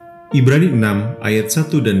Ibrani 6 ayat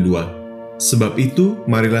 1 dan 2. Sebab itu,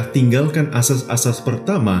 marilah tinggalkan asas-asas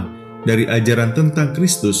pertama dari ajaran tentang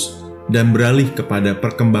Kristus dan beralih kepada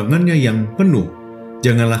perkembangannya yang penuh.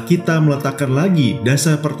 Janganlah kita meletakkan lagi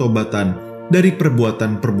dasar pertobatan dari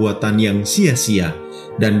perbuatan-perbuatan yang sia-sia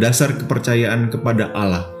dan dasar kepercayaan kepada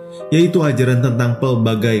Allah, yaitu ajaran tentang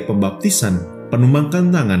pelbagai pembaptisan, penumpangan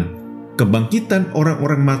tangan, kebangkitan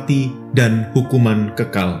orang-orang mati, dan hukuman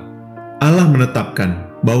kekal. Allah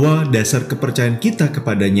menetapkan bahwa dasar kepercayaan kita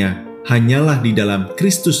kepadanya hanyalah di dalam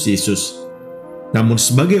Kristus Yesus. Namun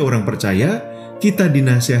sebagai orang percaya, kita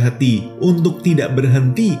dinasihati untuk tidak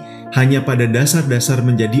berhenti hanya pada dasar-dasar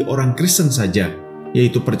menjadi orang Kristen saja,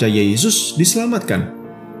 yaitu percaya Yesus diselamatkan,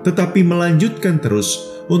 tetapi melanjutkan terus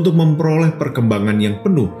untuk memperoleh perkembangan yang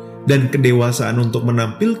penuh dan kedewasaan untuk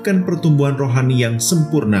menampilkan pertumbuhan rohani yang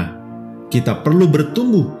sempurna. Kita perlu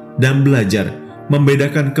bertumbuh dan belajar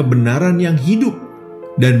membedakan kebenaran yang hidup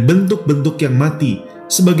dan bentuk-bentuk yang mati,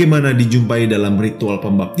 sebagaimana dijumpai dalam ritual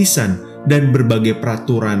pembaptisan dan berbagai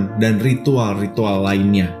peraturan dan ritual-ritual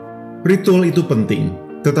lainnya. Ritual itu penting,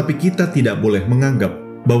 tetapi kita tidak boleh menganggap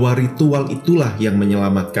bahwa ritual itulah yang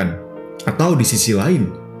menyelamatkan. Atau di sisi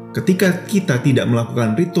lain, ketika kita tidak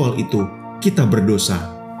melakukan ritual itu, kita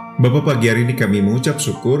berdosa. Bapak, pagi hari ini kami mengucap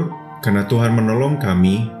syukur karena Tuhan menolong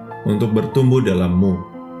kami untuk bertumbuh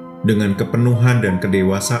dalam-Mu, dengan kepenuhan dan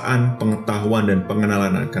kedewasaan, pengetahuan dan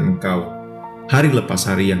pengenalan akan Engkau, hari lepas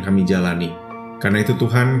hari yang kami jalani. Karena itu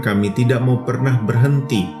Tuhan, kami tidak mau pernah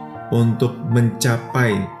berhenti untuk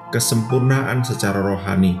mencapai kesempurnaan secara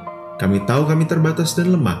rohani. Kami tahu kami terbatas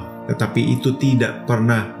dan lemah, tetapi itu tidak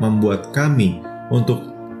pernah membuat kami untuk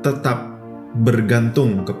tetap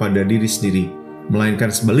bergantung kepada diri sendiri, melainkan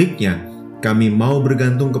sebaliknya, kami mau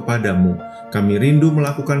bergantung kepadamu. Kami rindu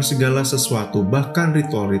melakukan segala sesuatu, bahkan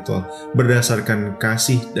ritual-ritual, berdasarkan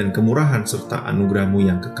kasih dan kemurahan serta anugerah-Mu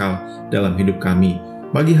yang kekal dalam hidup kami.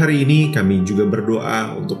 Pagi hari ini kami juga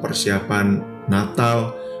berdoa untuk persiapan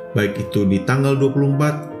Natal, baik itu di tanggal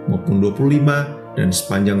 24 maupun 25 dan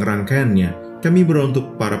sepanjang rangkaiannya. Kami berdoa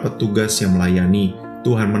untuk para petugas yang melayani.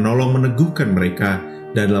 Tuhan menolong meneguhkan mereka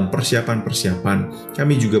dalam persiapan-persiapan.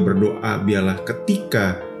 Kami juga berdoa biarlah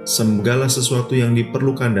ketika segala sesuatu yang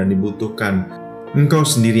diperlukan dan dibutuhkan, Engkau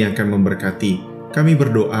sendiri yang akan memberkati. Kami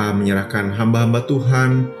berdoa menyerahkan hamba-hamba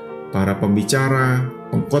Tuhan, para pembicara,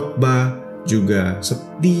 pengkhotbah, juga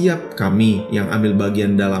setiap kami yang ambil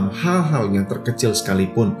bagian dalam hal-hal yang terkecil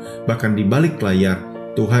sekalipun, bahkan di balik layar.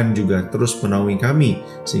 Tuhan juga terus menaungi kami,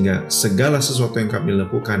 sehingga segala sesuatu yang kami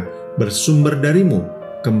lakukan bersumber dari-Mu,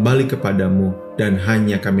 kembali kepadamu, dan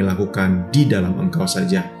hanya kami lakukan di dalam Engkau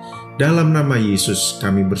saja. Dalam nama Yesus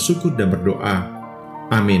kami bersyukur dan berdoa.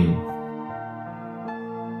 Amin.